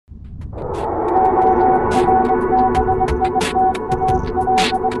Ladies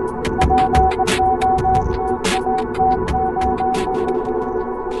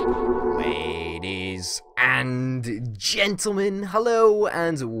and gentlemen, hello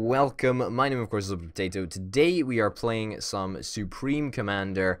and welcome. My name, of course, is Potato. Today we are playing some Supreme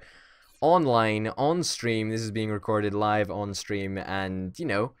Commander online, on stream. This is being recorded live on stream, and, you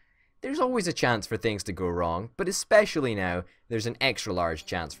know, there's always a chance for things to go wrong, but especially now, there's an extra large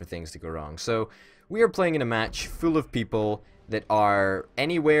chance for things to go wrong. So, we are playing in a match full of people that are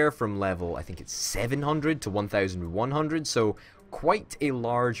anywhere from level, I think it's 700 to 1100, so quite a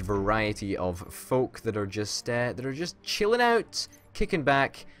large variety of folk that are just chilling out, kicking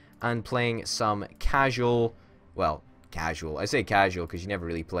back, and playing some casual, well, casual. I say casual because you never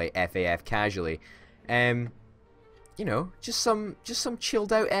really play FAF casually. You know, just some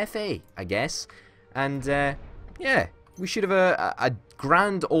chilled out FA, I guess. And yeah, we should have a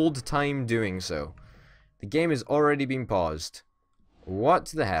grand old time doing so. The game has already been paused. What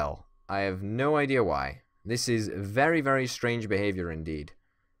the hell? I have no idea why. This is very, very strange behavior indeed.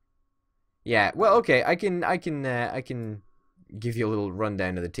 Yeah, well, okay, I can give you a little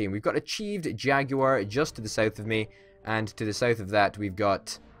rundown of the team. We've got Achieved Jaguar just to the south of me, and to the south of that we've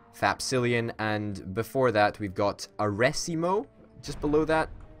got Thapsilian, and before that we've got Aresimo just below that.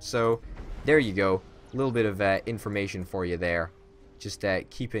 So there you go, a little bit of information for you there, just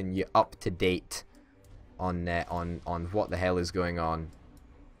keeping you up to date on what the hell is going on.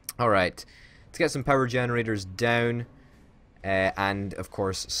 All right. Let's get some power generators down, and of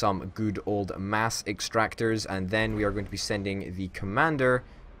course some good old mass extractors, and then we are going to be sending the commander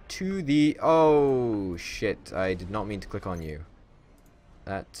to the... Oh shit, I did not mean to click on you.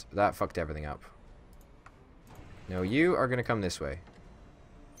 That fucked everything up. No, you are going to come this way.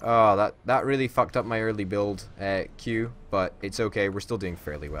 Oh, that really fucked up my early build queue, but it's okay, we're still doing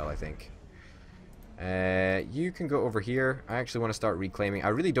fairly well, I think. You can go over here. I actually want to start reclaiming. I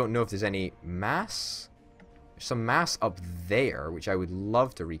really don't know if there's any mass. There's some mass up there, which I would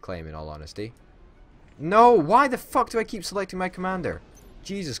love to reclaim in all honesty. No, why the fuck do I keep selecting my commander?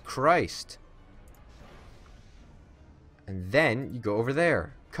 Jesus Christ. And then you go over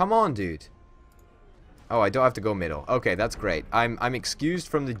there. Come on, dude. Oh, I don't have to go middle. Okay, that's great. I'm excused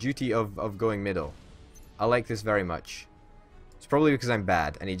from the duty of going middle. I like this very much. It's probably because I'm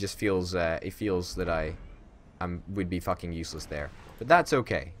bad, and he just feels it feels that I would be fucking useless there. But that's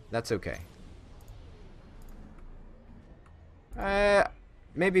okay. That's okay.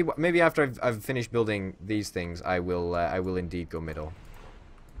 Maybe after I've finished building these things, I will indeed go middle.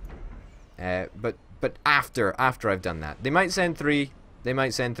 But after I've done that, they might send 3. They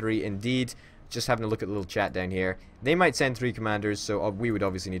might send 3 indeed. Just having a look at the little chat down here. They might send 3 commanders, so we would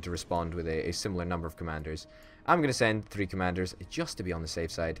obviously need to respond with a similar number of commanders. I'm going to send 3 commanders just to be on the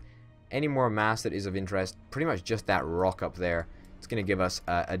safe side. Any more mass that is of interest, pretty much just that rock up there. It's going to give us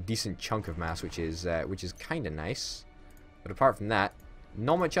a decent chunk of mass, which is kind of nice. But apart from that,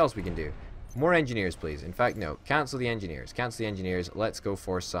 not much else we can do. More engineers, please. In fact, no. Cancel the engineers. Cancel the engineers. Let's go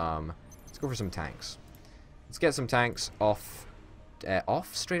for some tanks. Let's get some tanks off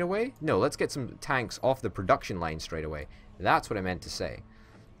straight away. No, let's get some tanks off the production line straight away. That's what I meant to say.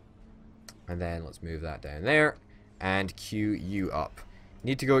 And then let's move that down there and queue you up.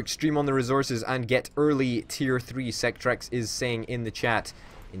 Need to go extreme on the resources and get early tier 3, Sectrex is saying in the chat.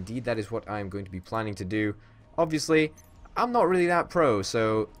 Indeed, that is what I'm going to be planning to do. Obviously, I'm not really that pro,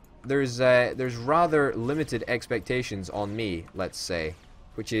 so there's rather limited expectations on me, let's say,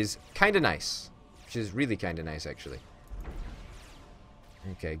 which is kind of nice. Which is really kind of nice, actually.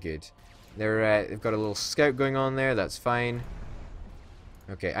 Okay, good. They've got a little scout going on there, that's fine.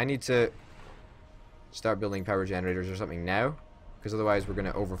 Okay, I need to start building power generators or something now, because otherwise we're going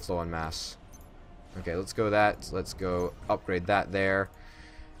to overflow en masse. Okay, let's go that. Let's go upgrade that there.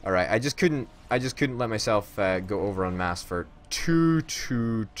 All right, I just couldn't let myself go over en masse for too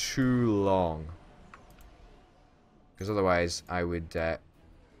long, because otherwise I would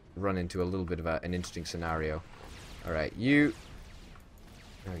run into a little bit of an interesting scenario. All right, you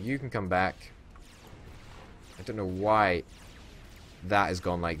can come back. I don't know why that has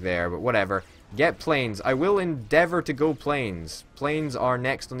gone like there, but whatever. Get planes. I will endeavor to go planes. Planes are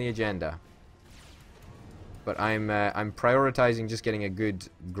next on the agenda. But I'm prioritizing just getting a good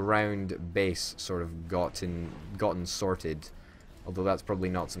ground base sort of gotten sorted. Although that's probably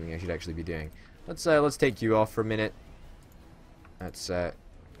not something I should actually be doing. Let's take you off for a minute. Let's go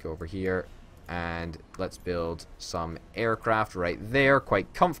over here and let's build some aircraft right there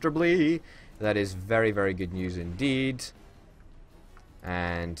quite comfortably. That is very, very good news indeed.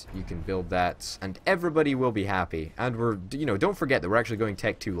 And you can build that, and everybody will be happy. And we're, you know, don't forget that we're actually going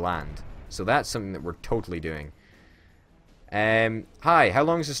Tech 2 land. So that's something that we're totally doing. Hi, how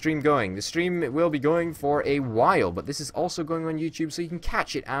long is the stream going? The stream will be going for a while, but this is also going on YouTube, so you can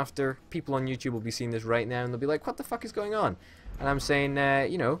catch it after. People on YouTube will be seeing this right now, and they'll be like, what the fuck is going on? And I'm saying,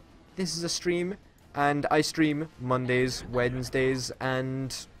 you know, this is a stream, and I stream Mondays, Wednesdays,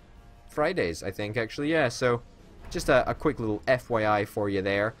 and Fridays, I think, actually, yeah. So, just a quick little FYI for you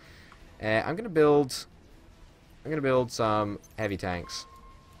there. I'm gonna build some heavy tanks.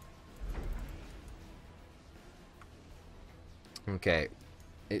 Okay,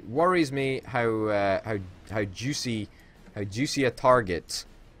 it worries me how juicy a target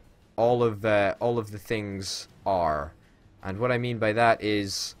all of the things are, and what I mean by that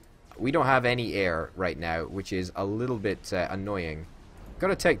is we don't have any air right now, which is a little bit annoying.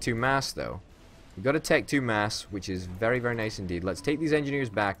 Got a Tech 2 mass though. We've got a Tech 2 mass, which is very, very nice indeed. Let's take these engineers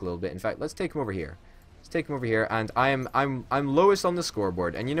back a little bit. In fact, let's take them over here. Let's take them over here, and I'm lowest on the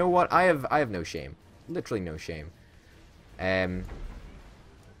scoreboard. And you know what? I have no shame. Literally no shame.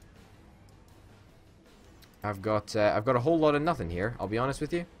 I've got a whole lot of nothing here, I'll be honest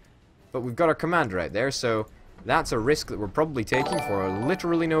with you. But we've got our commander out there, so that's a risk that we're probably taking for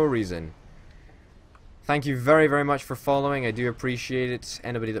literally no reason. Thank you very, very much for following. I do appreciate it.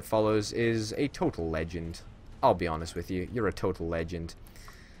 Anybody that follows is a total legend. I'll be honest with you. You're a total legend.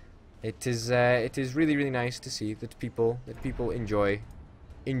 It is really, really nice to see that people enjoy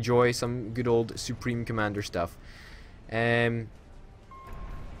some good old Supreme Commander stuff. We're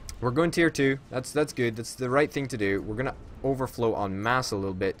going tier 2. That's good. That's the right thing to do. We're gonna overflow on mass a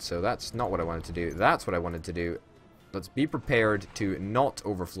little bit, so that's not what I wanted to do. That's what I wanted to do. Let's be prepared to not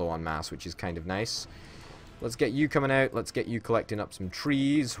overflow on mass, which is kind of nice. Let's get you coming out. Let's get you collecting up some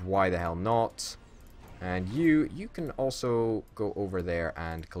trees. Why the hell not? And you can also go over there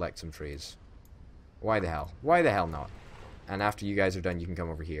and collect some trees. Why the hell? Why the hell not? And after you guys are done, you can come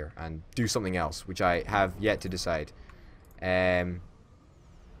over here and do something else, which I have yet to decide.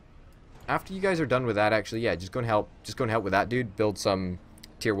 After you guys are done with that, actually, yeah, just go and help with that dude. Build some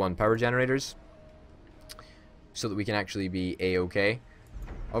tier 1 power generators so that we can actually be a-okay.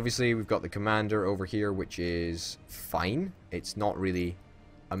 Obviously, we've got the commander over here, which is fine. It's not really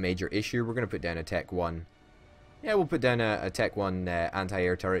a major issue. We're going to put down a Tech 1. Yeah, we'll put down a Tech 1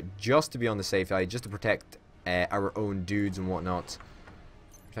 anti-air turret just to be on the safe side, just to protect our own dudes and whatnot.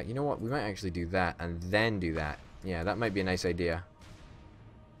 In fact, you know what? We might actually do that and then do that. Yeah, that might be a nice idea.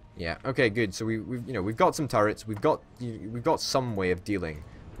 Yeah. Okay. Good. So we've got some turrets. We've got some way of dealing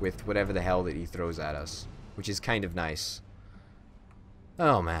with whatever the hell that he throws at us, which is kind of nice.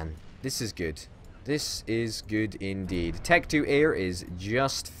 Oh man, this is good. This is good indeed. Tech 2 Air is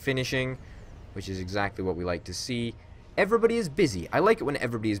just finishing, which is exactly what we like to see. Everybody is busy. I like it when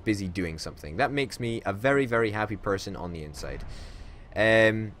everybody is busy doing something. That makes me a very, very happy person on the inside.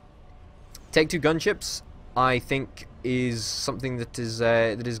 Tech 2 gunships, I think, is something that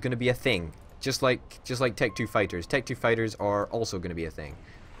is going to be a thing. Just like Tech 2 fighters. Tech 2 fighters are also going to be a thing.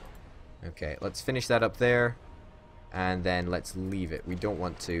 Okay, let's finish that up there. And then let's leave it. We don't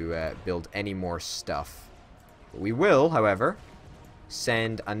want to build any more stuff. But we will, however,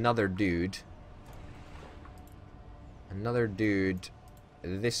 send another dude. Another dude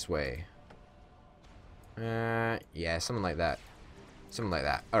this way. Yeah, something like that. Something like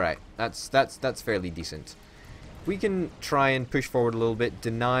that. Alright, that's fairly decent. If we can try and push forward a little bit,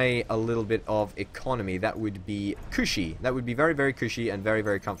 deny a little bit of economy, that would be cushy. That would be very, very cushy and very,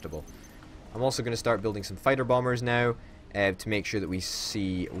 very comfortable. I'm also going to start building some fighter bombers now to make sure that we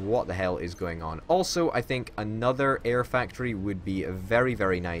see what the hell is going on. Also, I think another air factory would be very,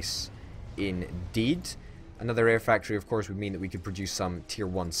 very nice indeed. Another air factory, of course, would mean that we could produce some tier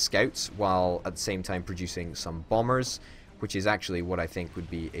 1 scouts while at the same time producing some bombers, which is actually what I think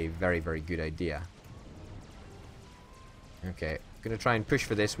would be a very, very good idea. Okay, I'm going to try and push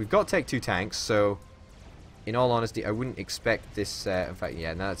for this. We've got Tech 2 tanks, so in all honesty, I wouldn't expect this. In fact,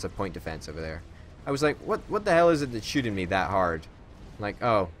 yeah, now that's a point defense over there. I was like, what the hell is it that's shooting me that hard? I'm like,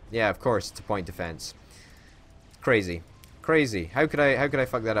 oh, yeah, of course, it's a point defense. Crazy. Crazy. How could I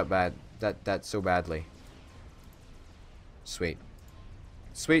fuck that up that so badly? Sweet.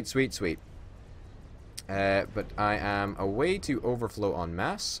 Sweet, sweet, sweet. But I am away to overflow on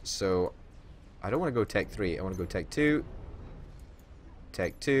mass, so I don't want to go Tech 3. I want to go Tech 2.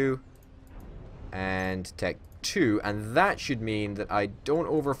 Tech 2. And Tech 2, and that should mean that I don't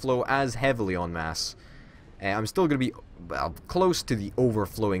overflow as heavily on mass. I'm still going to be, well, close to the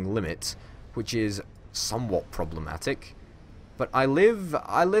overflowing limit, which is somewhat problematic. But I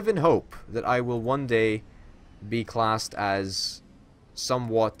live in hope that I will one day be classed as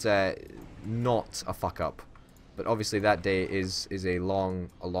somewhat not a fuck up. But obviously that day is a long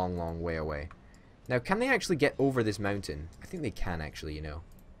way away. Now, can they actually get over this mountain? I think they can actually, you know.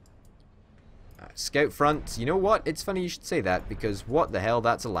 Scout front. You know what? It's funny you should say that, because what the hell?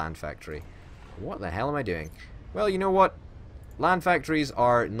 That's a land factory. What the hell am I doing? Well, you know what? Land factories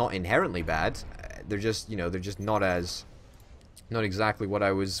are not inherently bad. They're just, you know, they're just not exactly what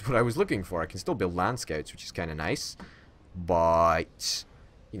I was looking for. I can still build land scouts, which is kind of nice. But,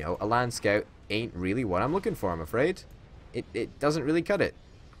 you know, a land scout ain't really what I'm looking for, I'm afraid. It doesn't really cut it.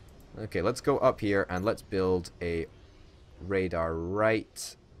 Okay, let's go up here and let's build a radar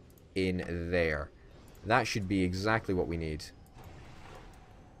right in there. That should be exactly what we need.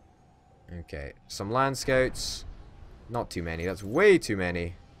 Okay, some land scouts. Not too many. That's way too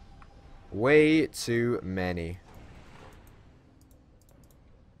many. Way too many.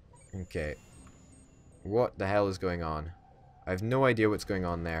 Okay. What the hell is going on? I have no idea what's going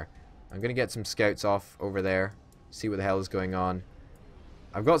on there. I'm going to get some scouts off over there. See what the hell is going on.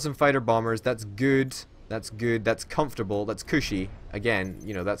 I've got some fighter bombers. That's good. That's good. That's comfortable. That's cushy. Again,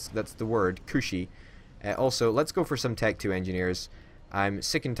 you know, that's the word. Cushy. Also, let's go for some Tech 2 engineers. I'm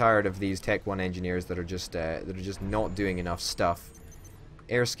sick and tired of these Tech 1 engineers that are just not doing enough stuff.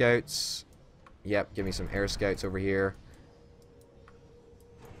 Air scouts. Yep, give me some air scouts over here.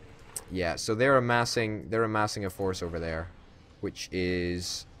 Yeah, so they're amassing a force over there, which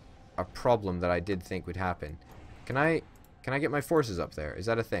is a problem that I did think would happen. Can I get my forces up there? Is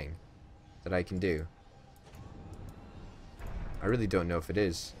that a thing that I can do? I really don't know if it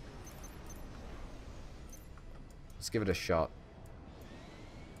is. Let's give it a shot.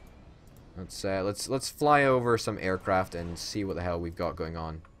 Let's fly over some aircraft and see what the hell we've got going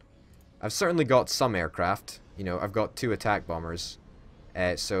on. I've certainly got some aircraft. You know, I've got 2 attack bombers.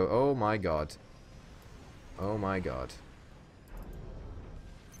 So, oh my god. Oh my god.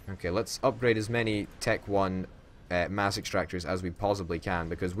 Okay, let's upgrade as many Tech 1 mass extractors as we possibly can,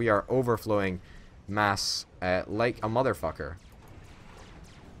 because we are overflowing mass like a motherfucker.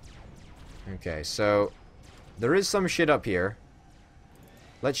 Okay, so there is some shit up here.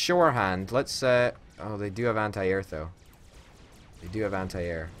 Let's show our hand. Let's, oh, they do have anti-air, though. They do have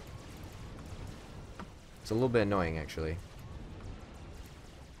anti-air. It's a little bit annoying, actually.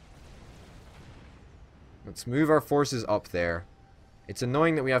 Let's move our forces up there. It's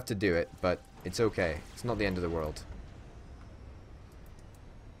annoying that we have to do it, but it's okay. It's not the end of the world.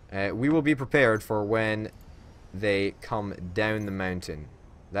 We will be prepared for when they come down the mountain.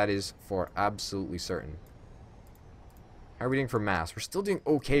 That is for absolutely certain. How are we doing for mass? We're still doing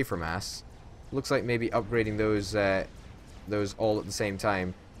okay for mass. Looks like maybe upgrading those all at the same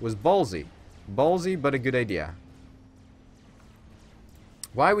time was ballsy. Ballsy, but a good idea.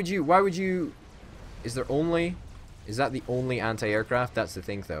 Why would you... Is that the only anti-aircraft? That's the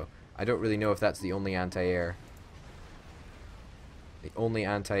thing, though. I don't really know if that's the only anti-air. The only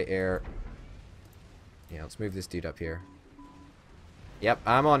anti-air... Yeah, let's move this dude up here. Yep,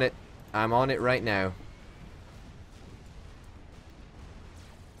 I'm on it. I'm on it right now.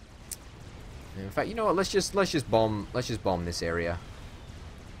 In fact, you know what? Let's just bomb this area.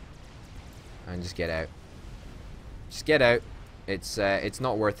 And just get out. Just get out. It's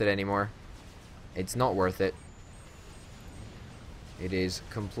not worth it anymore. It's not worth it. It is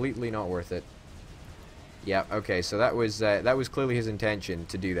completely not worth it. Yeah, okay, so that was clearly his intention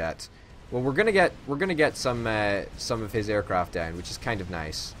to do that. Well, we're gonna get some of his aircraft down, which is kind of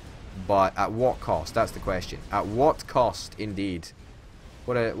nice. But at what cost? That's the question. At what cost, indeed?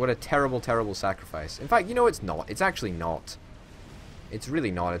 What a terrible, terrible sacrifice. In fact, you know, it's not. It's actually not. It's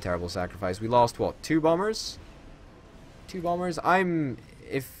really not a terrible sacrifice. We lost what? 2 bombers? 2 bombers?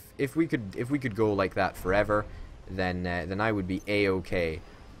 If we could go like that forever, then I would be a-okay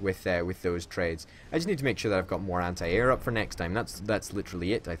with those trades. I just need to make sure that I've got more anti-air up for next time. That's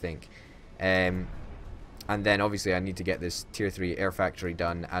literally it, I think. And then obviously I need to get this tier 3 air factory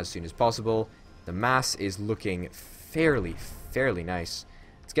done as soon as possible. The mass is looking fairly nice.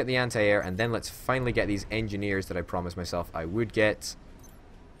 Let's get the anti-air, and then let's finally get these engineers that I promised myself I would get.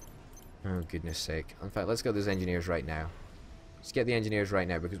 Oh, goodness sake. In fact, let's get those engineers right now. Let's get the engineers right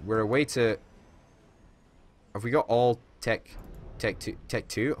now, because we're away to... Have we got all Tech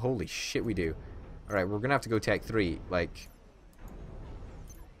 2? Holy shit, we do. Alright, we're gonna have to go Tech 3, like...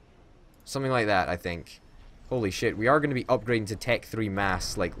 Something like that, I think. Holy shit, we are gonna be upgrading to Tech 3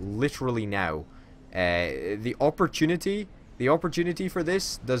 mass, like, literally now. The opportunity for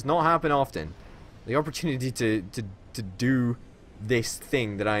this does not happen often. The opportunity to do this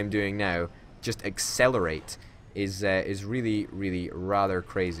thing that I'm doing now, just accelerate, is really rather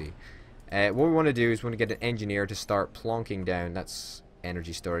crazy. What we want to do is we want to get an engineer to start plonking down. That's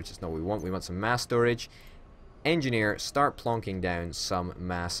energy storage. That's not what we want. We want some mass storage. Engineer, start plonking down some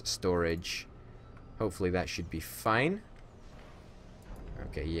mass storage. Hopefully that should be fine.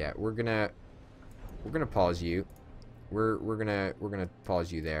 Okay, yeah, we're gonna pause you. We're gonna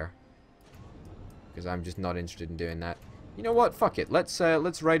pause you there, because I'm just not interested in doing that. You know what? Fuck it. Let's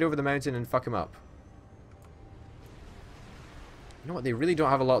ride over the mountain and fuck him up. You know what? They really don't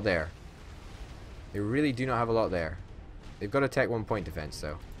have a lot there. They really do not have a lot there. They've got a Tech 1 point defense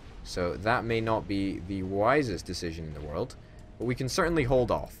though, so that may not be the wisest decision in the world. But we can certainly hold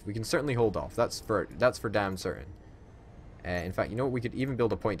off. We can certainly hold off. That's for damn certain. In fact, you know what? We could even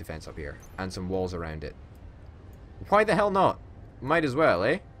build a point defense up here and some walls around it. Why the hell not? Might as well,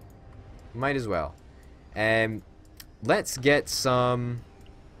 eh? Might as well. Let's get some.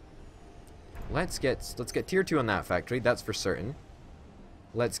 Let's get tier 2 on that factory. That's for certain.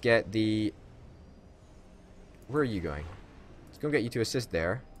 Let's get the. Where are you going? Let's go get you to assist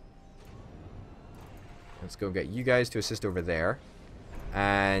there. Let's go get you guys to assist over there,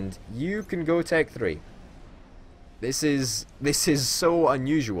 and you can go Tech 3. This is so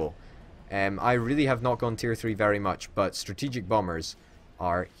unusual. I really have not gone tier 3 very much, but strategic bombers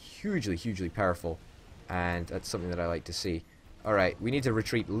are hugely powerful, and that's something that I like to see. Alright, we need to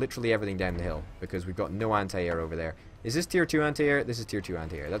retreat literally everything down the hill, because we've got no anti-air over there. Is this tier 2 anti-air? This is tier 2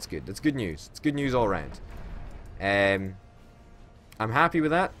 anti-air. That's good. That's good news. It's good news all around. I'm happy with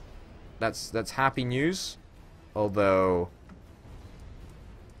that. That's happy news. Although,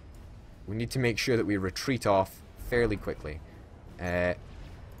 we need to make sure that we retreat off fairly quickly. Here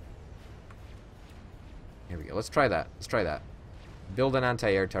we go. Let's try that. Let's try that. Build an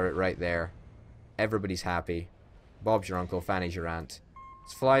anti-air turret right there. Everybody's happy. Bob's your uncle. Fanny's your aunt.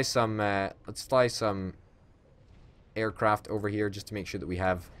 Let's fly some aircraft over here just to make sure that we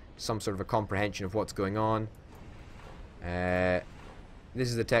have some sort of a comprehension of what's going on. This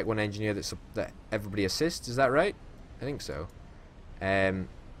is the Tech 1 engineer that everybody assists. Is that right? I think so.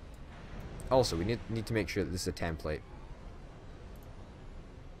 Also, we need to make sure that this is a template.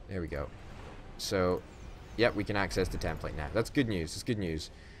 There we go. So, yep, we can access the template now. That's good news. That's good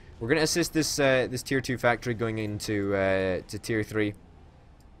news. We're going to assist this this tier 2 factory going into to tier 3.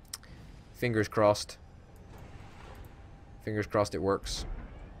 Fingers crossed. Fingers crossed it works.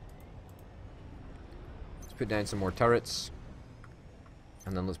 Let's put down some more turrets.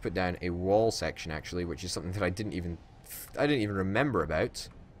 And then let's put down a wall section, actually, which is something that I didn't even remember about.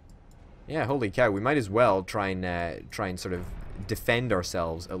 Yeah, holy cow, we might as well try and sort of defend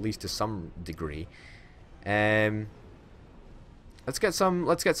ourselves, at least to some degree. Let's get some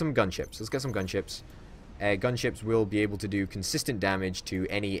gunships. Let's get some gunships. Gunships will be able to do consistent damage to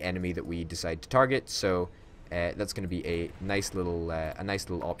any enemy that we decide to target, so that's going to be a nice little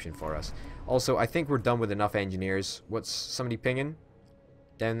option for us. Also, I think we're done with enough engineers. What's somebody pinging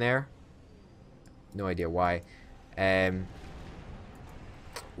down there? No idea why. We're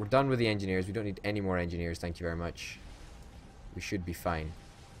done with the engineers. We don't need any more engineers. Thank you very much. We should be fine.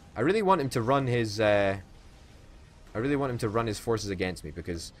 I really want him to run his. I really want him to run his forces against me,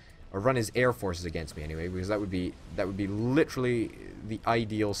 because, or run his air forces against me anyway, because that would be literally the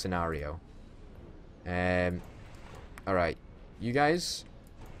ideal scenario. All right, you guys.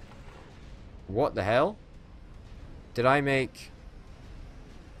 What the hell? Did I make?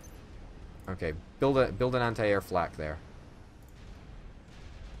 Okay, build an anti-air flak there.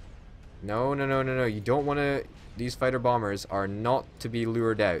 No. You don't want to. These fighter bombers are not to be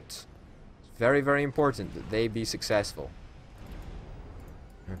lured out. It's very, very important that they be successful.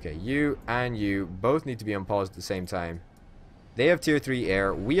 Okay, you and you both need to be on pause at the same time. They have tier 3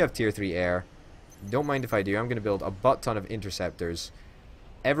 air. We have tier 3 air. Don't mind if I do. I'm going to build a butt ton of interceptors.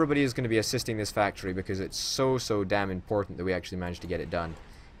 Everybody is going to be assisting this factory because it's so damn important that we actually managed to get it done.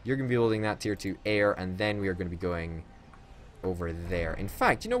 You're going to be building that tier 2 air, and then we are going to be going over there. In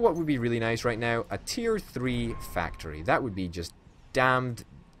fact, you know what would be really nice right now? A tier 3 factory. That would be just damned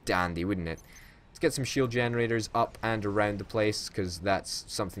dandy, wouldn't it? Let's get some shield generators up and around the place, because that's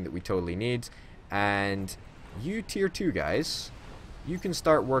something that we totally need. And you tier 2 guys, you can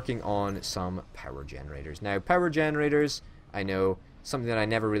start working on some power generators. Now, power generators, I know, something that I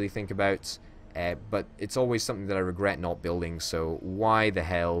never really think about, but it's always something that I regret not building, so why the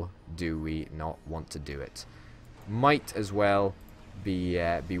hell do we not want to do it? Might as well be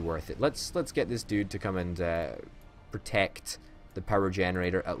worth it. Let's get this dude to come and protect the power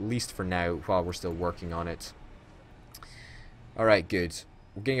generator, at least for now, while we're still working on it. Alright, good.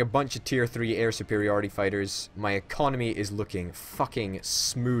 We're getting a bunch of tier 3 air superiority fighters. My economy is looking fucking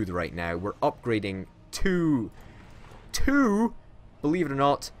smooth right now. We're upgrading two, believe it or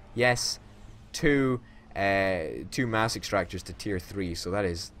not, Yes, two mass extractors to tier 3, so that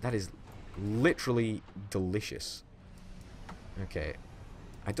is literally delicious. Okay.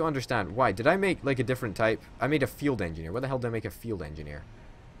 I don't understand. Why? Did I make, like, a different type? I made a field engineer. Why the hell did I make a field engineer?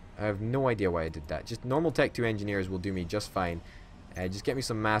 I have no idea why I did that. Just normal Tech 2 engineers will do me just fine. Just get me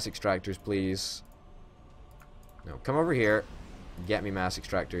some mass extractors, please. No, come over here. Get me mass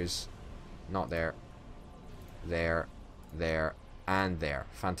extractors. Not there. There. There. And there.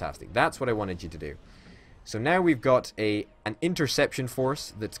 Fantastic. That's what I wanted you to do. So now we've got an interception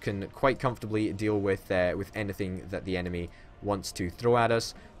force that can quite comfortably deal with anything that the enemy wants to throw at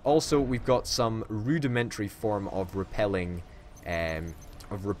us. Also, we've got some rudimentary form of repelling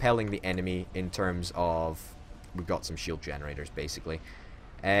the enemy in terms of we've got some shield generators basically.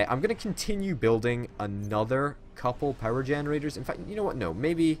 I'm going to continue building another couple power generators. In fact, you know what? No,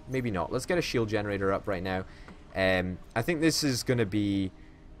 maybe not. Let's get a shield generator up right now. I think this is going to be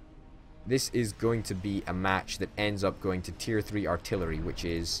a match that ends up going to tier 3 artillery, which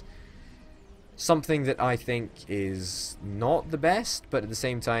is something that I think is not the best, but at the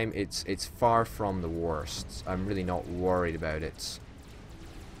same time it's far from the worst. I'm really not worried about it.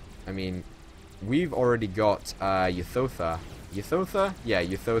 I mean, we've already got Ythotha. Ythotha? Yeah,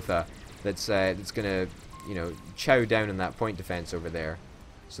 Ythotha. That's gonna, you know, chow down on that point defense over there.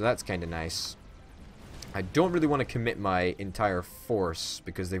 So that's kind of nice. I don't really want to commit my entire force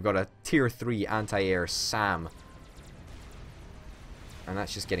because they've got a tier 3 anti-air SAM. And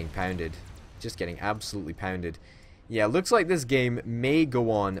that's just getting pounded. Just getting absolutely pounded. Yeah, looks like this game may go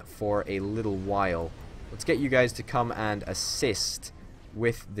on for a little while. Let's get you guys to come and assist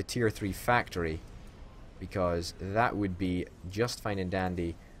with the tier 3 factory, because that would be just fine and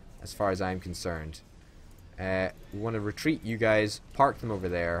dandy as far as I'm concerned. We want to retreat you guys, park them over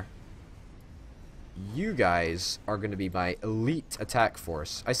there. You guys are going to be my elite attack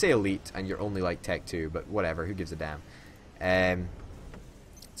force. I say elite and you're only like Tech 2, but whatever, who gives a damn.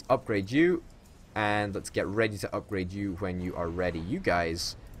 Let's upgrade you. And let's get ready to upgrade you when you are ready. You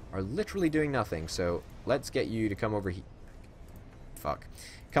guys are literally doing nothing, so let's get you to come over here. Fuck.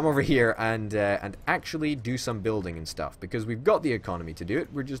 Come over here and actually do some building and stuff, because we've got the economy to do it.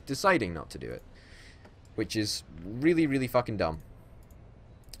 We're just deciding not to do it, which is really, really fucking dumb.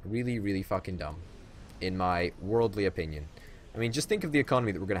 Really, really fucking dumb, in my worldly opinion. I mean, just think of the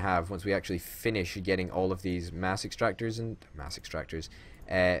economy that we're going to have once we actually finish getting all of these mass extractors,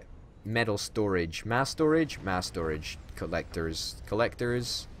 metal storage, mass storage,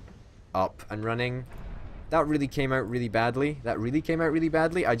 collectors, up and running. That really came out really badly.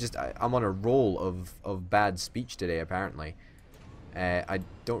 I'm on a roll of bad speech today, apparently. I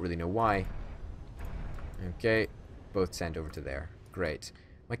don't really know why. Okay, both sent over to there. Great.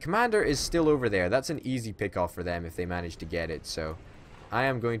 My commander is still over there. That's an easy pick-off for them if they manage to get it. So I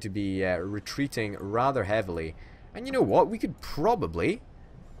am going to be retreating rather heavily. And you know what? We could probably...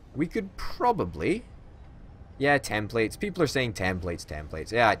 Yeah, templates. People are saying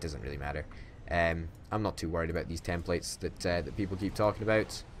templates. Yeah, it doesn't really matter. I'm not too worried about these templates that people keep talking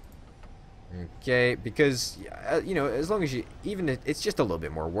about. Okay, because, you know, as long as you... Even if it's just a little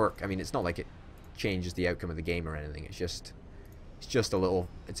bit more work. I mean, it's not like it changes the outcome of the game or anything. It's just a little...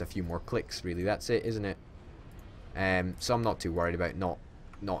 It's a few more clicks, really. That's it, isn't it? So I'm not too worried about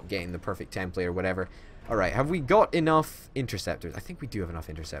not getting the perfect template or whatever. Alright, have we got enough interceptors? I think we do have enough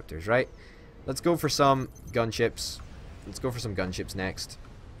interceptors, right? Let's go for some gunships. Let's go for some gunships next.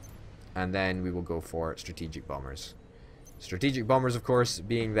 And then we will go for strategic bombers. Strategic bombers, of course,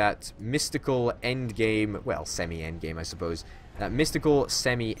 being that mystical endgame, well, semi-endgame, I suppose. That mystical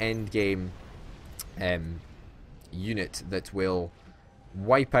semi-endgame unit that will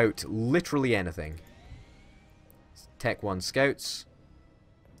wipe out literally anything. Tech 1 scouts.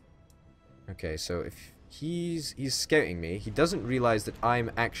 Okay, so if he's scouting me, he doesn't realize that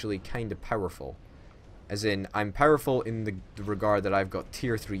I'm actually kind of powerful. As in, I'm powerful in the regard that I've got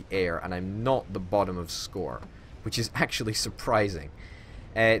tier 3 air, and I'm not the bottom of score, which is actually surprising.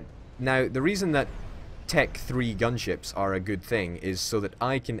 Now, the reason that Tech 3 gunships are a good thing is so that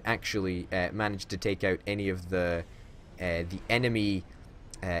I can actually manage to take out any of the enemy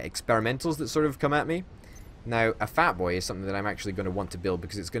experimentals that sort of come at me. Now, a Fat Boy is something that I'm actually going to want to build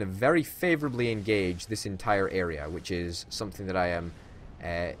because it's going to very favorably engage this entire area, which is something that I am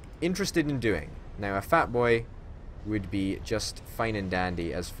interested in doing. Now, a Fat Boy would be just fine and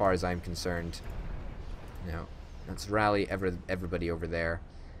dandy as far as I'm concerned. Now, let's rally everybody over there.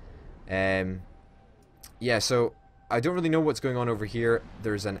 Yeah, so I don't really know what's going on over here.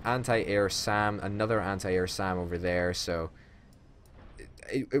 There's an anti-air SAM, another anti-air SAM over there, so...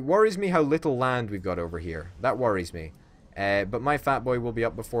 It worries me how little land we've got over here. That worries me. But my fat boy will be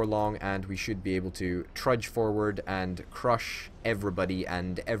up before long, and we should be able to trudge forward and crush everybody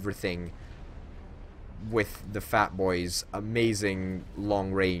and everything with the fat boy's amazing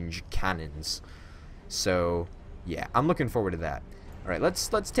long-range cannons. So yeah, I'm looking forward to that. All right, let's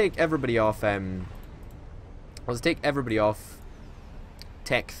take everybody off. Let's take everybody off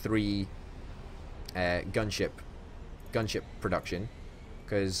Tech 3 gunship production,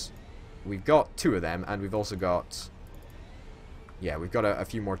 because we've got 2 of them, and we've also got, yeah, we've got a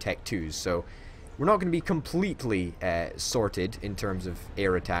few more Tech 2s, so we're not going to be completely sorted in terms of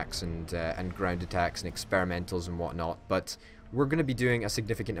air attacks and ground attacks and experimentals and whatnot, but we're going to be doing a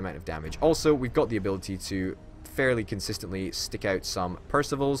significant amount of damage. Also, we've got the ability to fairly consistently stick out some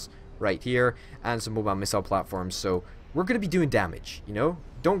Percivals right here and some mobile missile platforms, so we're going to be doing damage, you know?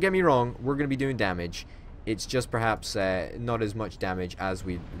 Don't get me wrong, we're going to be doing damage. It's just perhaps not as much damage as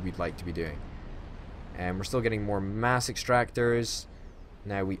we'd like to be doing. And we're still getting more mass extractors.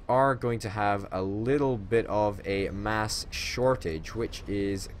 Now we are going to have a little bit of a mass shortage, which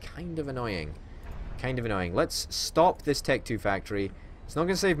is kind of annoying. Kind of annoying. Let's stop this Tech 2 factory. It's not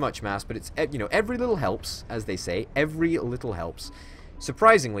going to save much mass, but it's, you know, every little helps, as they say. Every little helps.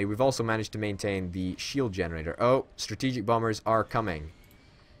 Surprisingly, we've also managed to maintain the shield generator. Oh, strategic bombers are coming.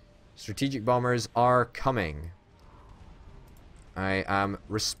 Strategic bombers are coming. I am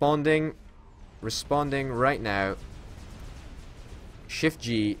responding right now. Shift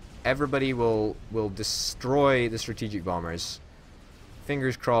G, everybody will destroy the strategic bombers.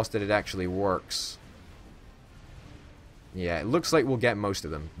 Fingers crossed that it actually works. Yeah, it looks like we'll get most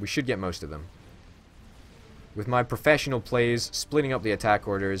of them. We should get most of them. With my professional plays splitting up the attack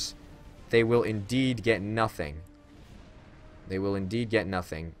orders, they will indeed get nothing. They will indeed get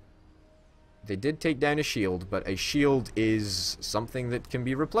nothing. They did take down a shield, but a shield is something that can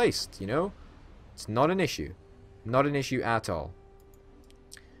be replaced, you know? It's not an issue. Not an issue at all.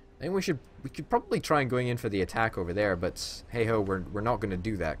 I think we could probably try and going in for the attack over there, but hey ho, we're not going to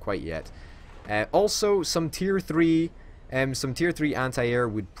do that quite yet. Also, some tier 3 anti-air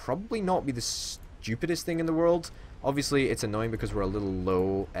would probably not be the stupidest thing in the world. Obviously, it's annoying because we're a little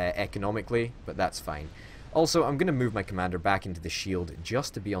low economically, but that's fine. Also, I'm going to move my commander back into the shield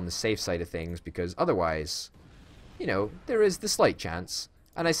just to be on the safe side of things, because otherwise, you know, there is the slight chance,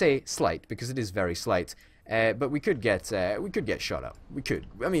 and I say slight because it is very slight, but we could get shot up. We could.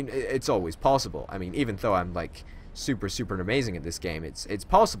 I mean, it's always possible. I mean, even though I'm like super amazing at this game, it's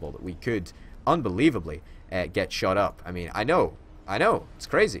possible that we could unbelievably get shot up. I mean, I know, it's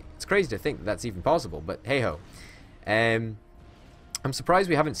crazy. It's crazy to think that that's even possible, but hey ho. I'm surprised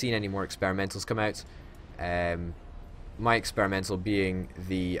we haven't seen any more experimentals come out. My experimental being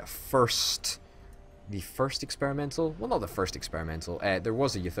the first experimental? Well, not the first experimental. There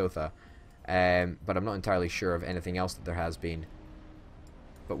was a Ythotha, but I'm not entirely sure of anything else that there has been.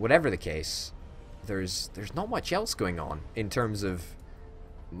 But whatever the case, there's not much else going on in terms of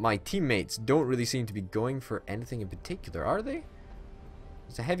my teammates don't really seem to be going for anything in particular, are they?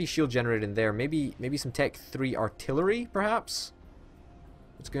 There's a heavy shield generator in there. Maybe some Tech 3 artillery, perhaps?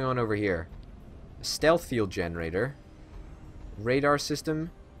 What's going on over here? A stealth field generator. Radar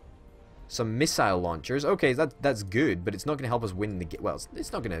system. Some missile launchers. Okay, that's good, but it's not going to help us win the game. Well,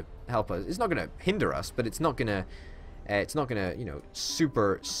 it's not going to help us. It's not going to hinder us, but it's not going to, you know,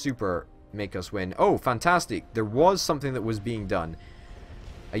 super make us win. Oh, fantastic. There was something that was being done.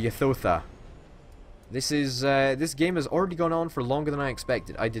 A Ythotha. This game has already gone on for longer than I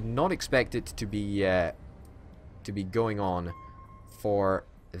expected. I did not expect it to be going on for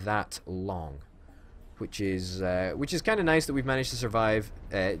that long, which is kind of nice that we've managed to survive,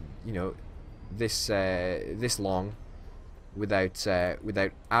 you know, this long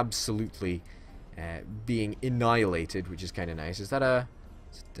without absolutely being annihilated, which is kind of nice.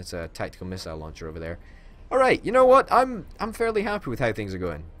 That's a tactical missile launcher over there. All right, you know what? I'm fairly happy with how things are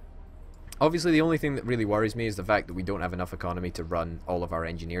going. Obviously, the only thing that really worries me is the fact that we don't have enough economy to run all of our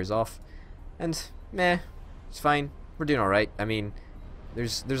engineers off. And, meh, it's fine. We're doing alright. I mean,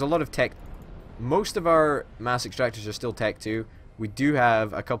 there's a lot of tech. Most of our mass extractors are still Tech 2. We do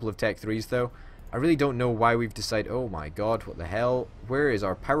have a couple of Tech 3s, though. I really don't know why we've decided... Oh my god, what the hell? Where is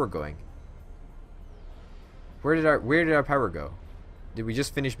our power going? Where did our power go? Did we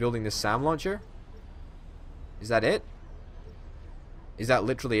just finish building this SAM launcher? Is that it? Is that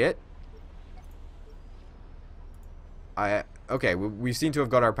literally it? Okay, we seem to have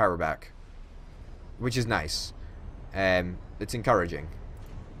got our power back, which is nice. It's encouraging.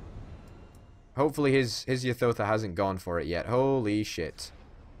 Hopefully his Ythotha hasn't gone for it yet. Holy shit.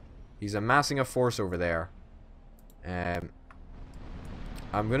 He's amassing a force over there. I'm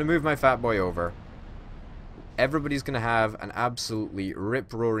going to move my fat boy over. everybody's gonna have an absolutely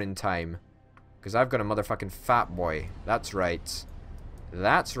rip-roaring time. Because I've got a motherfucking fat boy. That's right.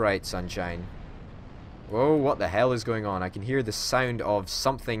 That's right, sunshine. Whoa, what the hell is going on? I can hear the sound of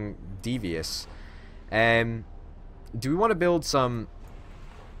something devious. Do we want to build some...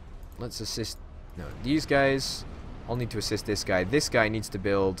 Let's assist... No, these guys... I'll need to assist this guy. This guy needs to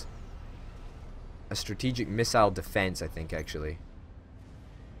build a strategic missile defense, I think, actually.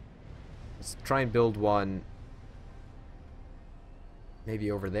 Let's try and build one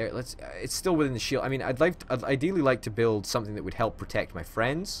maybe over there. Let's it's still within the shield. I mean, I'd ideally like to build something that would help protect my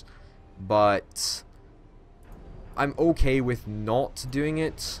friends, but I'm okay with not doing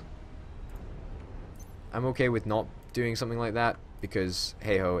it. I'm okay with not doing something like that because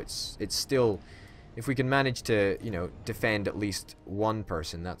hey ho, it's still, if we can manage to, you know, defend at least one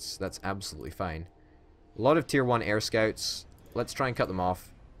person, that's absolutely fine. A lot of tier 1 air scouts. Let's try and cut them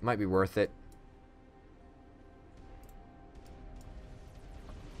off. Might be worth it.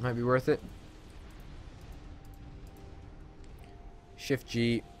 Might be worth it. Shift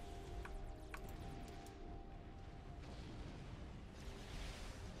G.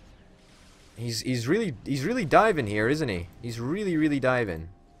 He's really diving here, isn't he? He's really diving.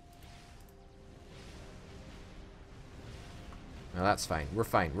 No, that's fine. We're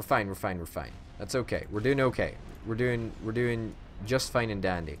fine. That's okay. We're doing okay. We're doing just fine and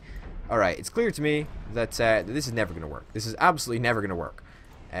dandy. Alright, it's clear to me that this is never going to work. This is absolutely never going to work.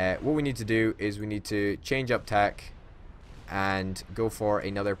 What we need to do is we need to change up tack and go for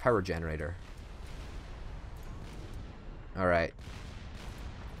another power generator. Alright.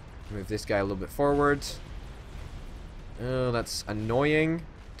 Move this guy a little bit forward. Oh, that's annoying,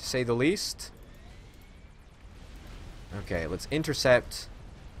 to say the least. Okay, let's intercept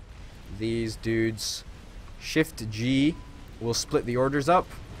these dudes. Shift G will split the orders up,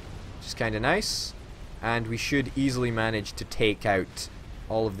 which is kind of nice. And we should easily manage to take out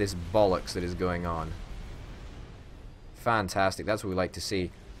all of this bollocks that is going on. Fantastic, that's what we like to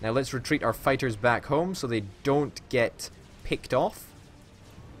see. Now let's retreat our fighters back home so they don't get picked off.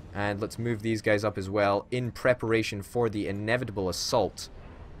 And let's move these guys up as well in preparation for the inevitable assault.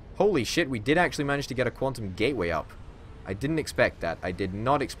 Holy shit, we did actually manage to get a quantum gateway up. I didn't expect that. I did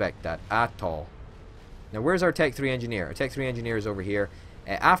not expect that at all. Now where's our Tech 3 engineer? Our Tech 3 engineer is over here.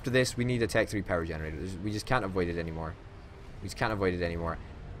 After this we need a Tech 3 power generator. We just can't avoid it anymore.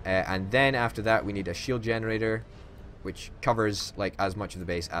 And then after that we need a shield generator, which covers like as much of the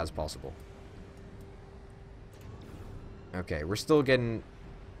base as possible. Okay, we're still getting...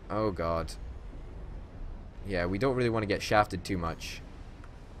 Oh god. Yeah, we don't really want to get shafted too much.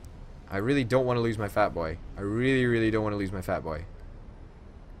 I really don't want to lose my fat boy. I really don't want to lose my fat boy.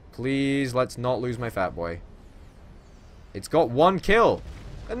 Please, let's not lose my fat boy. It's got 1 kill.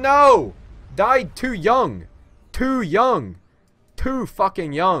 No! Died too young. Too young. Too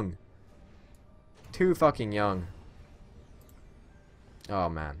fucking young. Too fucking young. Oh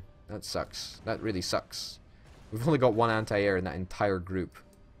man, that sucks. That really sucks. We've only got 1 anti-air in that entire group.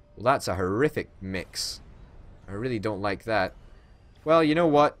 Well, that's a horrific mix. I really don't like that. Well, you know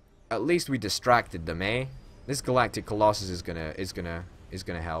what? At least we distracted them, eh? This Galactic Colossus is gonna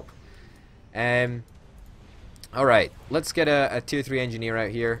help. Alright, let's get a tier 3 engineer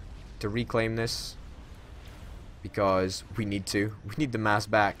out here to reclaim this. Because we need to. We need the mass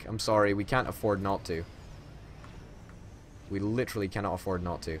back. I'm sorry, we can't afford not to. We literally cannot afford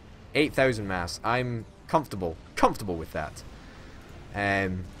not to. 8,000 mass. I'm comfortable with that.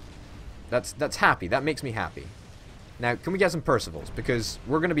 That's happy. That makes me happy. Now, can we get some Percivals? Because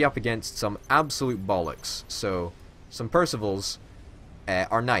we're going to be up against some absolute bollocks. So, some Percivals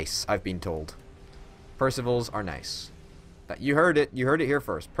are nice, I've been told. Percivals are nice. You heard it. You heard it here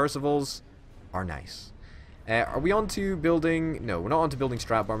first. Percivals are nice. Are we on to building... No, we're not on to building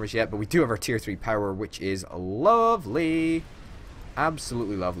strap bombers yet, but we do have our tier 3 power, which is lovely.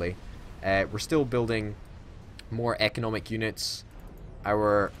 Absolutely lovely. We're still building more economic units.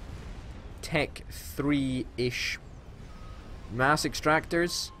 Our Tech 3-ish mass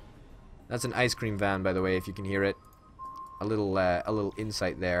extractors. That's an ice cream van, by the way, if you can hear it. A little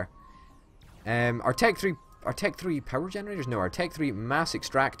insight there. Our Tech 3 power generators? No, our Tech 3 mass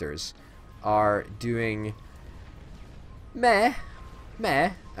extractors are doing meh.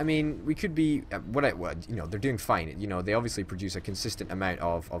 I mean, we could be you know, they're doing fine. You know, they obviously produce a consistent amount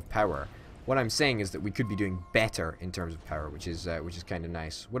of power. What I'm saying is that we could be doing better in terms of power, which is kind of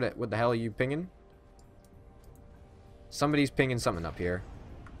nice. What the hell are you pinging? Somebody's pinging something up here,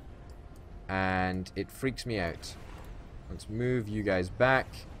 and it freaks me out. Let's move you guys back.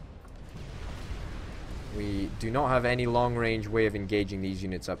 We do not have any long-range way of engaging these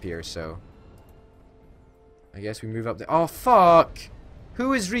units up here, so I guess we move up there. Oh, fuck!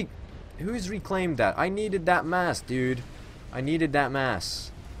 Who has reclaimed that? I needed that mass, dude. I needed that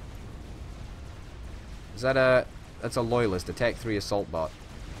mass. Is that a... That's a loyalist, a Tech 3 assault bot.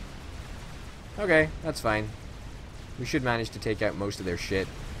 Okay, that's fine. We should manage to take out most of their shit.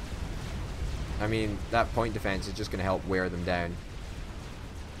 I mean, that point defense is just going to help wear them down.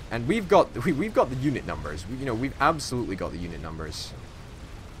 And we've got the unit numbers. We've absolutely got the unit numbers.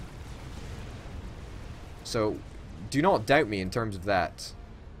 So, do not doubt me in terms of that.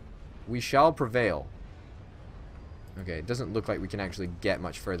 We shall prevail. Okay, it doesn't look like we can actually get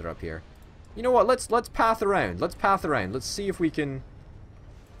much further up here. You know what? Let's path around. Let's path around. Let's see if we can.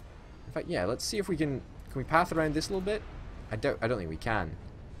 In fact, yeah. Let's see if we can. Can we path around this a little bit? I don't think we can.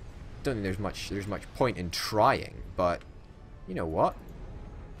 I don't think there's much point in trying. But you know what?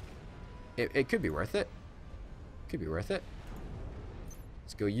 It could be worth it. Could be worth it.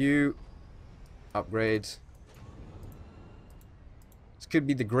 Let's go. You upgrade. This could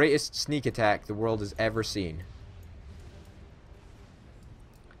be the greatest sneak attack the world has ever seen.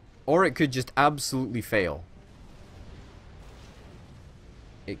 Or it could just absolutely fail.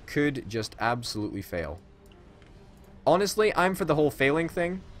 It could just absolutely fail. Honestly, I'm for the whole failing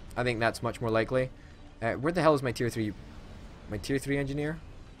thing. I think that's much more likely. Where the hell is my tier 3 engineer?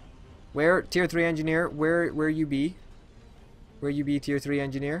 Where tier 3 engineer? Where you be? Where you be, tier 3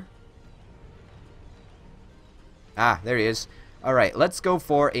 engineer? Ah, there he is. All right, let's go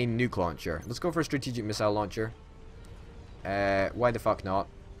for a nuke launcher. Let's go for a strategic missile launcher. Why the fuck not?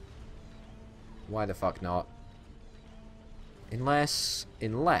 Why the fuck not? Unless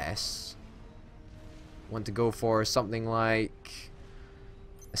want to go for something like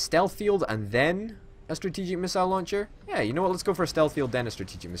a stealth field and then a strategic missile launcher? Yeah, you know what? Let's go for a stealth field then a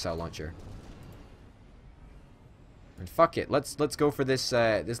strategic missile launcher. And fuck it, let's go for this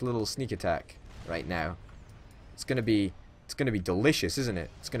this little sneak attack right now. It's gonna be delicious, isn't it?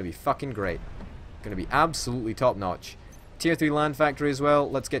 It's gonna be fucking great. Gonna be absolutely top notch. Tier 3 land factory as well.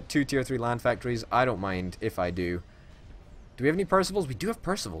 Let's get 2 tier 3 land factories. I don't mind if I do. Do we have any Percivals? We do have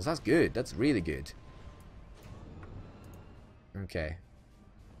Percivals. That's good. That's really good. Okay.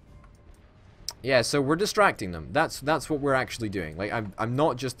 Yeah, so we're distracting them. That's what we're actually doing. Like, I'm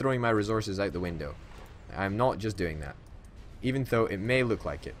not just throwing my resources out the window. I'm not just doing that. Even though it may look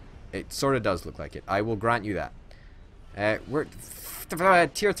like it. It sort of does look like it. I will grant you that. We're...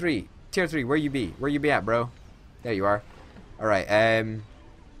 tier 3. Tier 3, where you be? Where you be at, bro? There you are. Alright,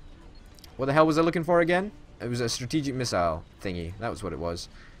 what the hell was I looking for again? It was a strategic missile thingy. That was what it was.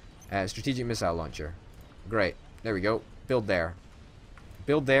 Strategic missile launcher. Great. There we go. Build there.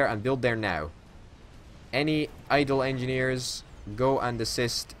 Build there and build there now. Any idle engineers, go and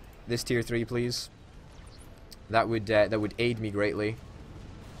assist this tier 3, please. That would aid me greatly.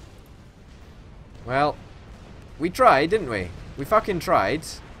 Well, we tried, didn't we? We fucking tried.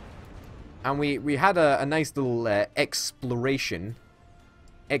 And we had a nice little exploration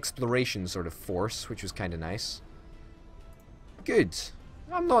sort of force, which was kind of nice. Good.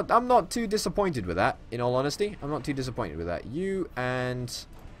 I'm not too disappointed with that, in all honesty. I'm not too disappointed with that. You and...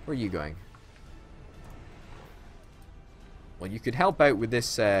 where are you going? Well, you could help out with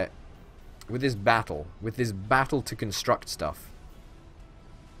this battle to construct stuff.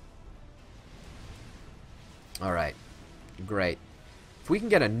 Alright. Great. If we can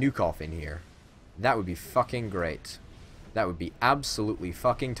get a nuke off in here, that would be fucking great. That would be absolutely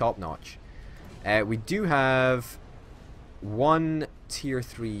fucking top notch. We do have one tier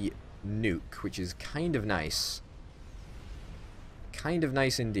 3 nuke, which is kind of nice. Kind of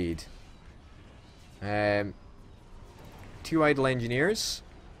nice indeed. 2 idle engineers.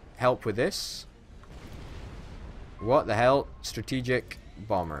 Help with this. What the hell? Strategic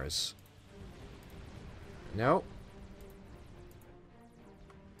bombers. No.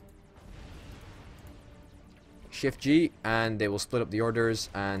 Shift G, and they will split up the orders,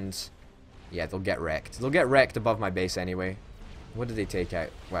 and yeah, they'll get wrecked. They'll get wrecked above my base anyway. What did they take out?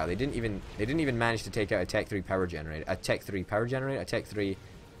 Wow, they didn't even manage to take out a Tech 3 power generator. A Tech 3 power generator? A Tech 3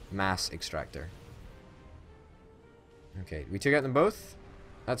 mass extractor. Okay, we took out them both.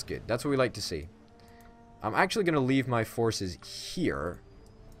 That's good. That's what we like to see. I'm actually going to leave my forces here,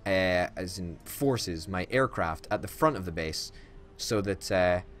 as in forces, my aircraft, at the front of the base, so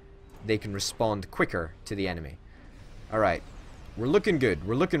that they can respond quicker to the enemy. Alright, we're looking good.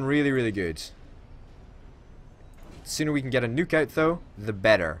 We're looking really, really good. The sooner we can get a nuke out, though, the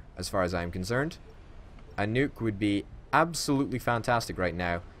better, as far as I'm concerned. A nuke would be absolutely fantastic right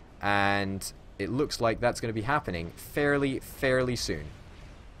now, and it looks like that's going to be happening fairly soon.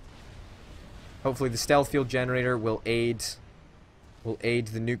 Hopefully the stealth field generator will aid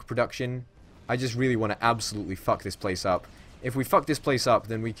the nuke production. I just really want to absolutely fuck this place up. If we fuck this place up,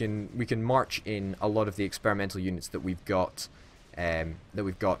 then we can march in a lot of the experimental units that we've got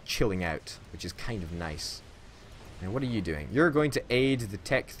chilling out, which is kind of nice. Now, what are you doing? You're going to aid the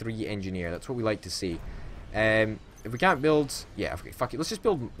Tech 3 engineer. That's what we like to see. If we can't build, yeah, okay, fuck it. Let's just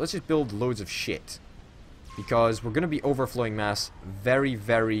build loads of shit, because we're gonna be overflowing mass very,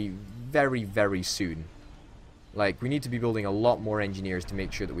 very, very, very soon. Like, we need to be building a lot more engineers to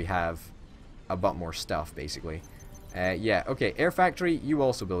make sure that we have a lot more stuff, basically. Yeah, okay, Air Factory, you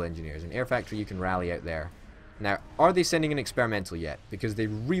also build engineers. And Air Factory, you can rally out there. Now, are they sending an experimental yet? Because they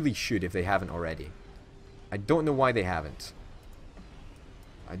really should if they haven't already. I don't know why they haven't.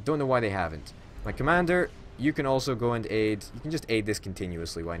 I don't know why they haven't. My commander, you can also go and aid. You can just aid this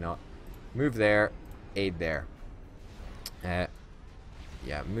continuously, why not? Move there, aid there. Yeah,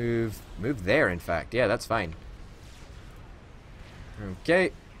 move there, in fact. Yeah, that's fine.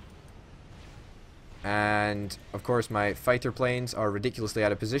 Okay. And, of course, my fighter planes are ridiculously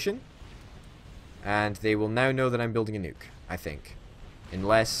out of position. And they will now know that I'm building a nuke, I think.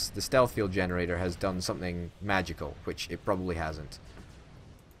 Unless the stealth field generator has done something magical, which it probably hasn't.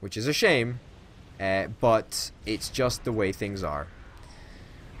 Which is a shame, but it's just the way things are.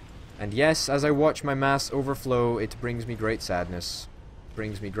 And yes, as I watch my mass overflow, it brings me great sadness.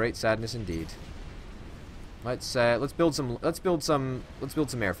 Brings me great sadness indeed. Let's build some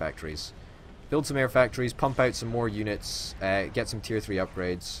air factories. Build some air factories, pump out some more units, get some tier 3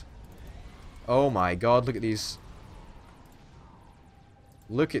 upgrades. Oh my god, look at these.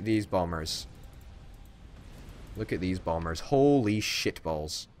 Look at these bombers. Look at these bombers. Holy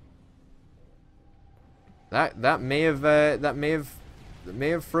shitballs. That may have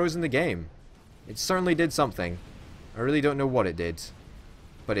frozen the game. It certainly did something. I really don't know what it did.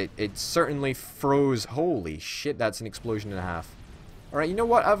 But it certainly froze. Holy shit, that's an explosion and a half. Alright, you know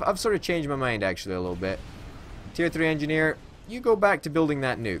what? I've sort of changed my mind actually a little bit. Tier 3 engineer, you go back to building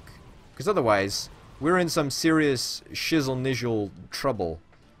that nuke. Because otherwise, we're in some serious shizzle-nizzle trouble.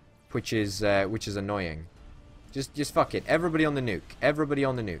 Which is annoying. Just fuck it. Everybody on the nuke. Everybody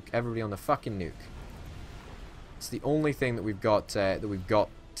on the nuke. Everybody on the fucking nuke. It's the only thing that we've got to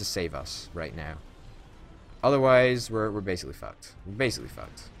save us right now. Otherwise, we're basically fucked. We're basically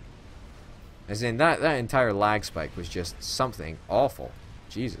fucked. As in, that entire lag spike was just something awful.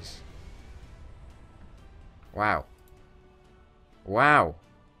 Jesus. Wow. Wow.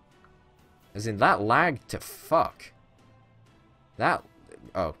 As in, that lag to fuck. That...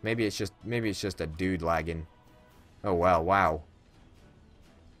 Oh, maybe it's just a dude lagging. Oh, well, wow.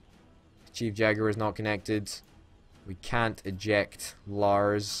 Chief Jaguar is not connected. We can't eject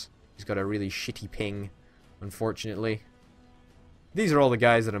Lars. He's got a really shitty ping, unfortunately. These are all the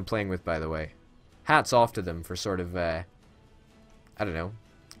guys that I'm playing with, by the way. Hats off to them for sort of, I don't know,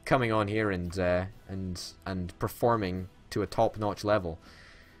 coming on here and performing to a top-notch level.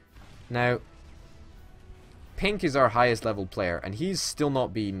 Now, Pink is our highest level player, and he's still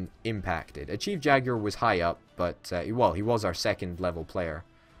not been impacted. Chief Jaguar was high up, but, well, he was our second level player.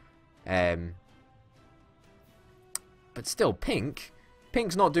 But still, Pink's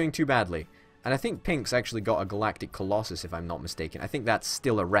not doing too badly. And I think Pink's actually got a Galactic Colossus, if I'm not mistaken. I think that's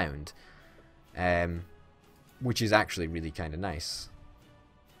still around. Which is actually really kind of nice.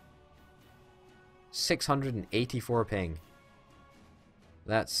 684 ping.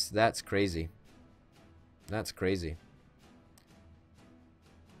 That's crazy. That's crazy.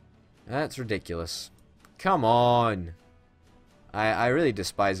 That's ridiculous. Come on! I really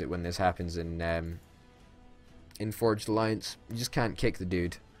despise it when this happens in Forged Alliance. You just can't kick the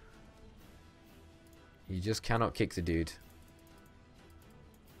dude. You just cannot kick the dude.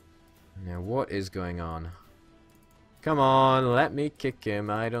 Now, what is going on? Come on, let me kick him.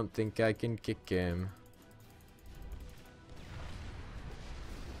 I don't think I can kick him.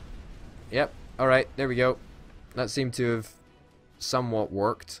 Yep, alright, there we go. That seemed to have somewhat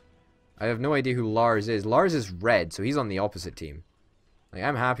worked. I have no idea who Lars is. Lars is red, so he's on the opposite team. Like,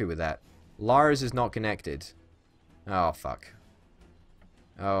 I'm happy with that. Lars is not connected. Oh, fuck.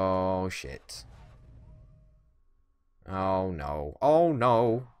 Oh, shit. Oh, no. Oh,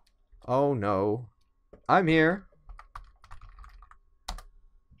 no. Oh, no. I'm here.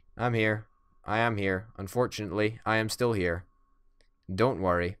 I'm here. I am here. Unfortunately, I am still here. Don't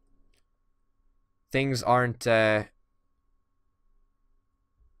worry. Things aren't, Who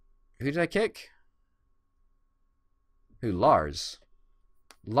did I kick? Who? Lars.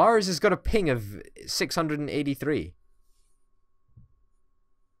 Lars has got a ping of 683.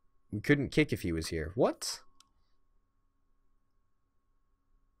 We couldn't kick if he was here. What?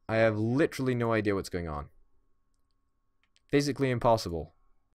 I have literally no idea what's going on. Physically impossible.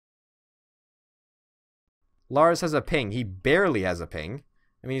 Lars has a ping. He barely has a ping.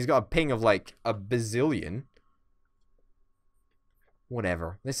 I mean, he's got a ping of like a bazillion.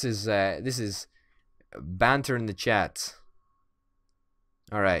 Whatever. This is banter in the chat.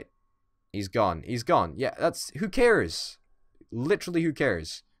 All right. He's gone. He's gone. Yeah, that's... Who cares? Literally, who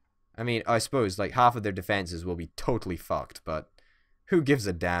cares? I mean, I suppose, like, half of their defenses will be totally fucked, but who gives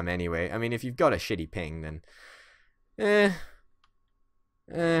a damn anyway? I mean, if you've got a shitty ping, then...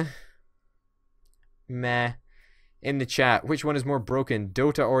 Meh. In the chat, which one is more broken,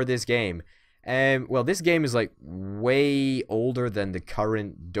 Dota or this game? Well, this game is, like, way older than the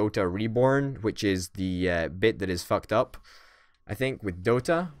current Dota Reborn, which is the bit that is fucked up, I think, with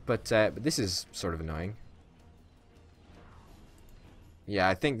Dota, but this is sort of annoying. Yeah,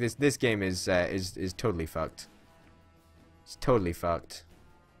 I think this game is totally fucked. It's totally fucked.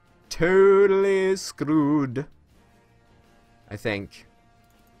 Totally screwed. I think.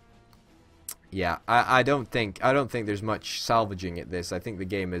 Yeah, I don't think there's much salvaging at this. I think the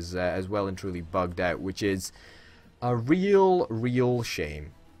game is as well and truly bugged out, which is a real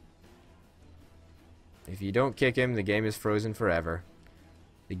shame. If you don't kick him, the game is frozen forever.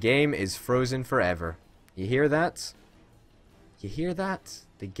 The game is frozen forever. You hear that? You hear that?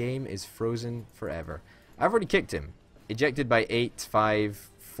 The game is frozen forever. I've already kicked him. Ejected by 8,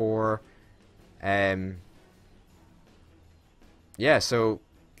 5, 4. Yeah, so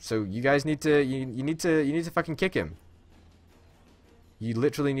you guys need to you need to fucking kick him. You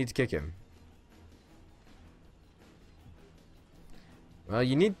literally need to kick him. Well,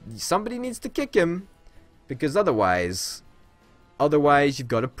 somebody needs to kick him, because otherwise you've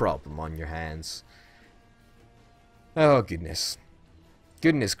got a problem on your hands. Oh goodness.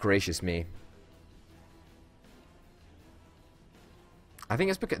 Goodness gracious me. I think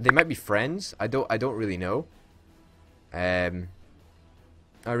it's because they might be friends. I don't really know.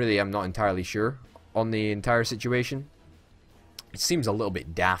 I really am not entirely sure on the entire situation. It seems a little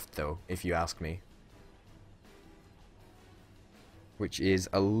bit daft though, if you ask me. Which is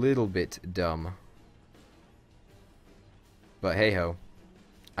a little bit dumb. But hey ho.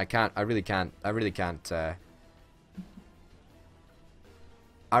 I really can't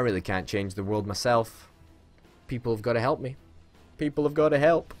change the world myself. People have got to help me. People have got to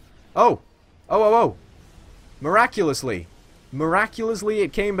help. Oh! Oh! Miraculously! Miraculously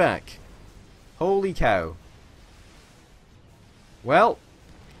it came back. Holy cow. Well,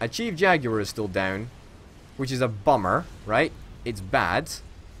 Achieve Jaguar is still down, which is a bummer, right? It's bad,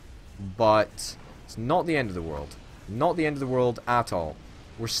 but it's not the end of the world. Not the end of the world at all.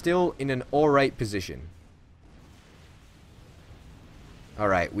 We're still in an alright position.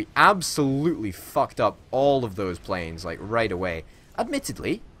 Alright, we absolutely fucked up all of those planes, like, right away.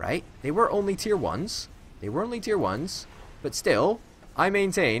 Admittedly, right, they were only tier 1s. They were only tier 1s, but still, I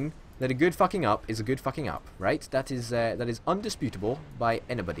maintain that a good fucking up is a good fucking up, right? That is undisputable by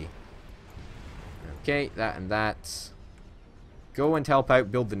anybody. Okay, that and that. Go and help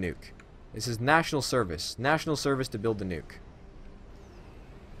out build the nuke. This is national service. National service to build the nuke.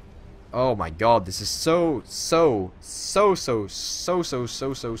 Oh my god, this is so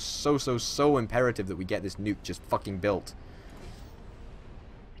imperative that we get this nuke just fucking built.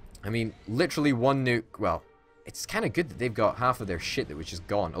 I mean, literally one nuke. Well, it's kind of good that they've got half of their shit that was just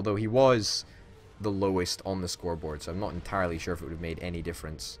gone. Although he was the lowest on the scoreboard, so I'm not entirely sure if it would have made any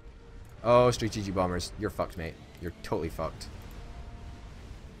difference. Oh, strategic bombers. You're fucked, mate. You're totally fucked.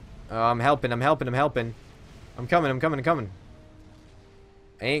 I'm helping. I'm coming.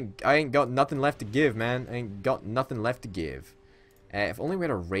 I ain't got nothing left to give, man. I ain't got nothing left to give. If only we had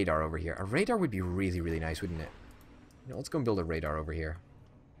a radar over here. A radar would be really nice, wouldn't it? You know, let's go and build a radar over here.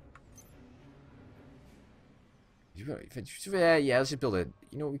 Yeah, let's just build a...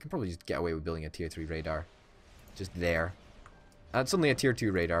 You know, we can probably just get away with building a tier 3 radar. Just there. It's only a tier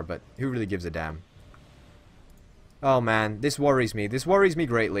 2 radar, but who really gives a damn? Oh man, this worries me. This worries me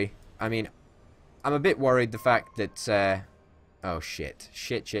greatly. I mean, I'm a bit worried the fact that... Oh shit.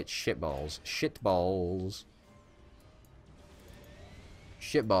 Shit balls. Shit balls.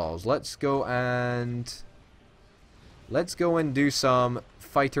 Shit balls. Let's go and do some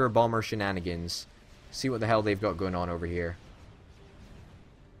fighter bomber shenanigans. See what the hell they've got going on over here.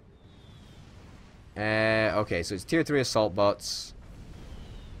 Okay, so it's tier 3 assault bots.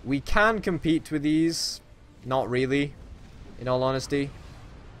 We can compete with these. Not really, in all honesty.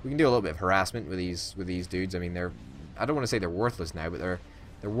 We can do a little bit of harassment with these dudes. I mean, I don't want to say they're worthless now, but they're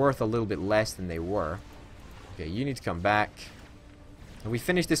worth a little bit less than they were. Okay, you need to come back. Have we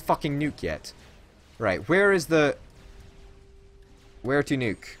finished this fucking nuke yet? Right, where is the... Where to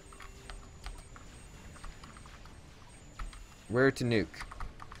nuke? Where to nuke?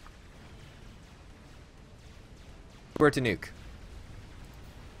 where to nuke.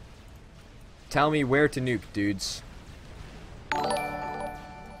 Tell me where to nuke, dudes.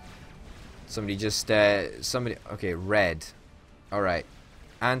 Somebody just, okay, red. Alright.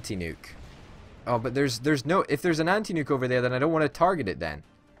 Anti-nuke. Oh, but there's no, if there's an anti-nuke over there, then I don't want to target it then.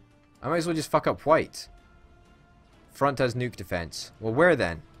 I might as well just fuck up white. Front has nuke defense. Well, where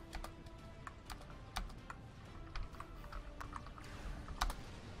then?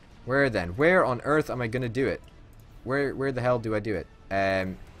 Where then? Where on earth am I gonna do it? Where the hell do I do it?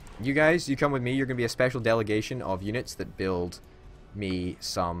 You guys, you come with me. You're gonna be a special delegation of units that build me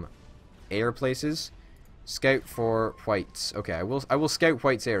some air places. Scout for whites. Okay, I will scout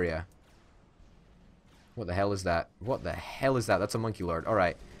white's area. What the hell is that? What the hell is that? That's a monkey lord.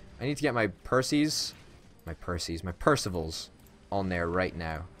 Alright. I need to get my Percivals on there right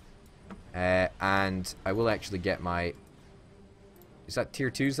now. And I will actually get my... Is that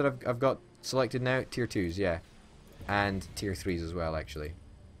tier 2s that I've got selected now? Tier 2s, yeah. And tier 3s as well, actually.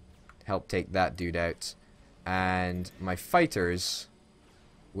 Help take that dude out. And my fighters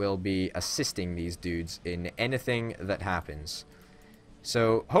will be assisting these dudes in anything that happens.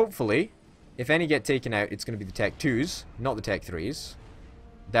 So, hopefully, if any get taken out, it's going to be the Tech 2s, not the Tech 3s.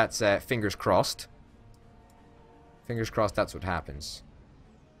 That's fingers crossed. Fingers crossed that's what happens.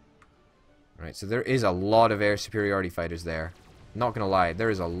 Alright, so there is a lot of air superiority fighters there. Not gonna lie, there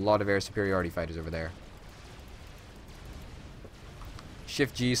is a lot of air superiority fighters over there.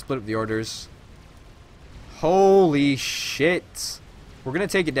 Shift G, split up the orders. Holy shit! We're gonna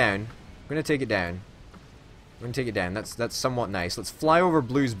take it down. We're gonna take it down. We're gonna take it down. That's somewhat nice. Let's fly over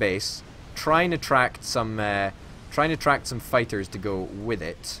Blue's base. Try and attract some fighters to go with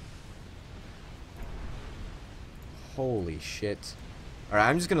it. Holy shit! All right,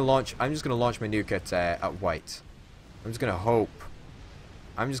 I'm just gonna launch my nuke at white. I'm just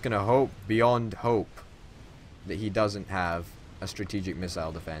gonna hope beyond hope that he doesn't have a strategic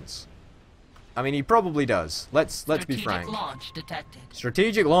missile defense. I mean, he probably does. Let's be frank. Strategic launch detected.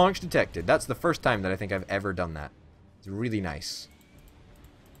 Strategic launch detected. That's the first time that I think I've ever done that. It's really nice.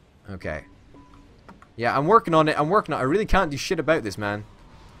 Okay. Yeah, I'm working on it. I really can't do shit about this, man.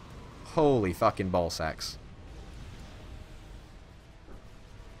 Holy fucking ball sacks.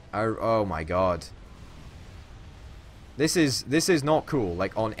 Oh my god. This is not cool.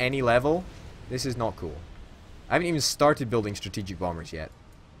 Like, on any level, this is not cool. I haven't even started building strategic bombers yet.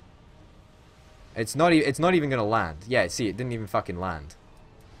 It's not even gonna land. Yeah, see, it didn't even fucking land.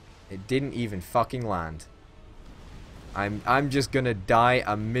 It didn't even fucking land. I'm just gonna die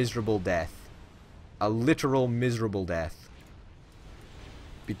a miserable death. A literal miserable death.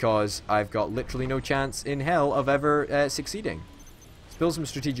 Because I've got literally no chance in hell of ever succeeding. Let's build some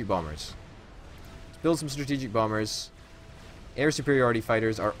strategic bombers. Let's build some strategic bombers. Air superiority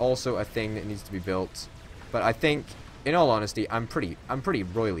fighters are also a thing that needs to be built. But I think, in all honesty, I'm pretty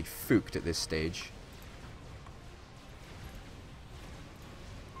royally fooked at this stage.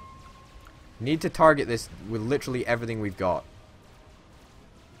 Need to target this with literally everything we've got.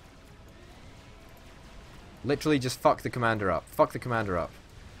 Literally just fuck the commander up. Fuck the commander up.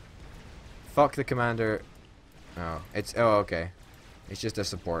 Fuck the commander. Oh, okay. It's just a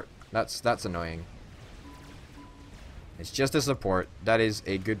support. That's annoying. It's just a support. That is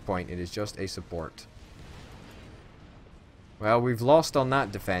a good point. It is just a support. Well, we've lost on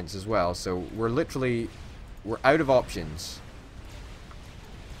that defense as well, so we're out of options.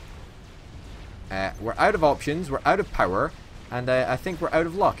 We're out of options, we're out of power, and I think we're out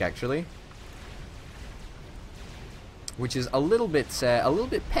of luck, actually. Which is a little bit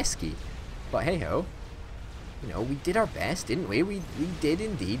pesky. But hey-ho. You know, we did our best, didn't we? We did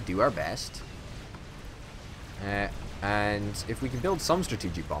indeed do our best. And if we can build some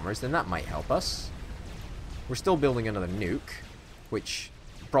strategic bombers, then that might help us. We're still building another nuke, which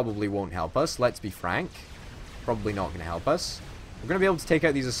probably won't help us, let's be frank. Probably not going to help us. We're going to be able to take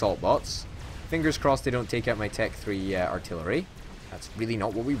out these assault bots. Fingers crossed they don't take out my Tech 3 artillery. That's really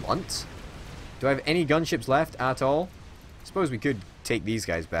not what we want. Do I have any gunships left at all? I suppose we could take these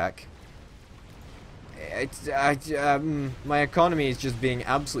guys back. My economy is just being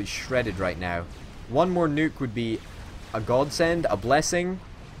absolutely shredded right now. One more nuke would be a godsend, a blessing,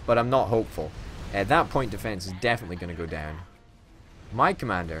 but I'm not hopeful. That point defense is definitely going to go down. My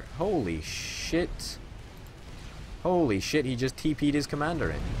commander. Holy shit. Holy shit, he just TP'd his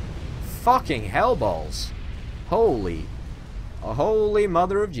commander in. Fucking hellballs. Holy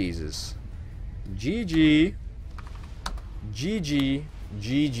mother of Jesus. GG. GG.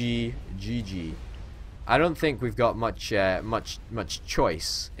 GG. GG. I don't think we've got much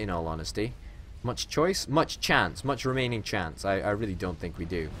choice, in all honesty. Much choice? Much chance. Much remaining chance. I really don't think we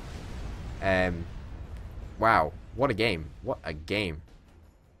do. Wow, what a game. What a game.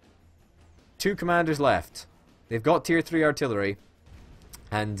 2 commanders left. They've got tier 3 artillery.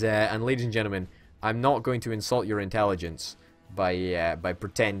 And ladies and gentlemen, I'm not going to insult your intelligence by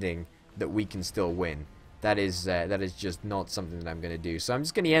pretending that we can still win. That is just not something that I'm going to do. So I'm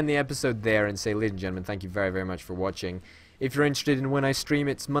just going to end the episode there and say, ladies and gentlemen, thank you very, very much for watching. If you're interested in when I stream,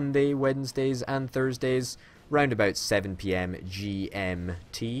 it's Monday, Wednesdays, and Thursdays, round about 7 PM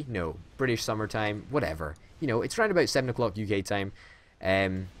GMT. No, British summertime, whatever. You know, it's round about 7 o'clock UK time.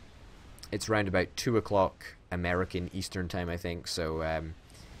 It's round about 2 o'clock American Eastern time, I think. So,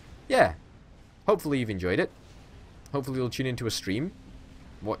 yeah. Hopefully you've enjoyed it. Hopefully you'll tune into a stream.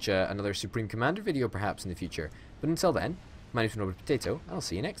 Watch another Supreme Commander video perhaps in the future. But until then, my name's Potato, and I'll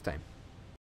see you next time.